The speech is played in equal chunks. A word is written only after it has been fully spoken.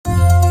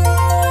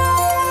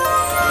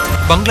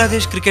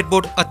Bangladesh cricket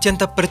board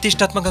అత్యంత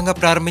ప్రతిష్టాత్మకంగా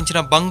ప్రారంభించిన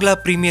బంగ్లా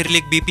ప్రీమియర్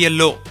లీగ్ బీపీఎల్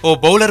లో ఓ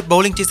బౌలర్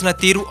బౌలింగ్ చేసిన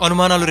తీరు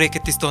అనుమానాలు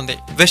రేకెత్తిస్తోంది.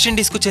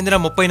 వెస్టిండీస్ కు చెందిన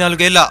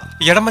 34 ఏళ్ల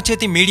ఎడమ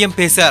చేతి మీడియం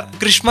పేసర్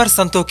క్రిష్మర్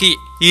సంతోకి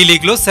ఈ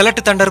లీగ్ లో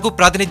సెలెక్ట్ థండర్ కు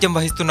ప్రాతినిధ్యం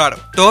వహిస్తున్నాడు.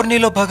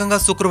 టోర్నీలో భాగంగా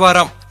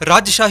శుక్రవారం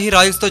రాజ్షాహీ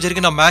రాయల్స్ తో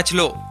జరిగిన మ్యాచ్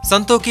లో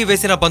సంతోకి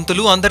వేసిన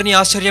బంతులు అందరినీ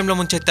ఆశ్చర్యంలో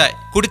ముంచెత్తాయి.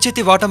 కుడి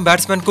చేతి వాటం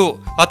బ్యాట్స్మెన్ కు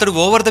అతడు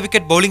ఓవర్ ద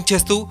వికెట్ బౌలింగ్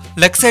చేస్తూ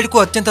లెగ్ సైడ్ కు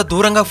అత్యంత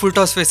దూరంగా ఫుల్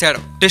టాస్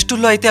వేశాడు.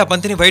 టెస్టుల్లో అయితే ఆ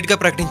బంతిని వైడ్ గా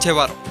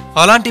ప్రకటించేవారు.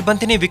 అలాంటి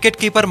బంతిని wicket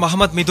keeper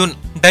Mohammed Mithun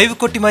dive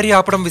కొట్టి మరీ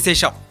ఆపడం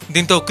విశేషం.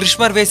 దీంతో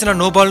క్రిష్మర్ వేసిన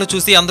నో బాల్ ను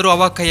చూసి అందరూ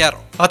అవాక్కయ్యారు.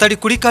 అతడి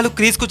కుడికాలు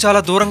క్రీజ్ కు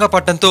చాలా దూరంగా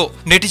పడ్డంతో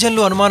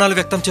నెటిజన్లు అనుమానాలు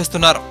వ్యక్తం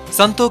చేస్తున్నారు.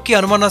 సంతోకి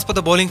అనుమానాస్పద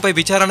బౌలింగ్ పై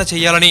విచారణ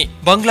చేయాలని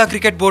బంగ్లా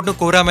క్రికెట్ బోర్డును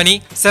కోరామని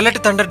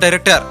సెలెక్ట్ థండర్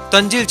డైరెక్టర్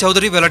తంజీల్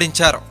చౌదరి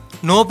వెల్లడించారు.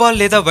 నో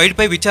బాల్ లేదా వైడ్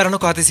పై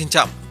విచారణకు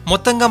ఆదేశించాం.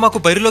 మొత్తంగా మాకు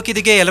బరిలోకి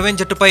దిగే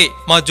 11 జట్టుపై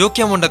మా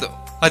జోక్యం ఉండదు.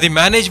 అది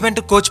మేనేజ్మెంట్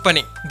కోచ్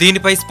పని.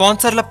 దీనిపై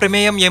స్పాన్సర్ల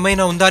ప్రమేయం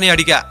ఏమైనా ఉందా అని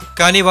అడిగా,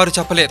 కానీ వారు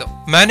చెప్పలేదు.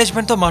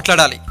 మేనేజ్మెంట్ తో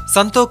మాట్లాడాలి.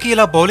 సంతోకి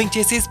ఇలా బౌలింగ్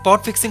చేసి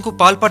స్పాట్ ఫిక్సింగ్ కు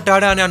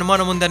పాల్పడ్డాడా అనే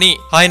అనుమానం ఉందని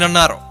ఆయన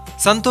అన్నారు.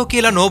 సంతోకి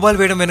ఇలా నోబాల్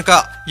వేయడం వెనుక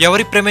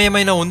ఎవరి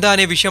ప్రమేయమైనా ఉందా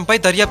అనే విషయంపై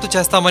దర్యాప్తు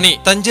చేస్తామని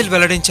తంజిల్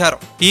వెల్లడించారు.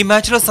 ఈ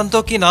మ్యాచ్ లో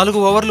సంతోకి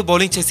 4 ఓవర్లు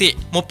బౌలింగ్ చేసి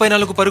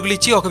 34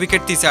 పరుగులిచ్చి 1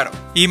 వికెట్ తీశాడు.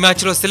 ఈ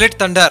మ్యాచ్ లో సెలెక్ట్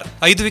థండర్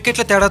 5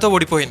 వికెట్ల తేడాతో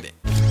ఓడిపోయింది.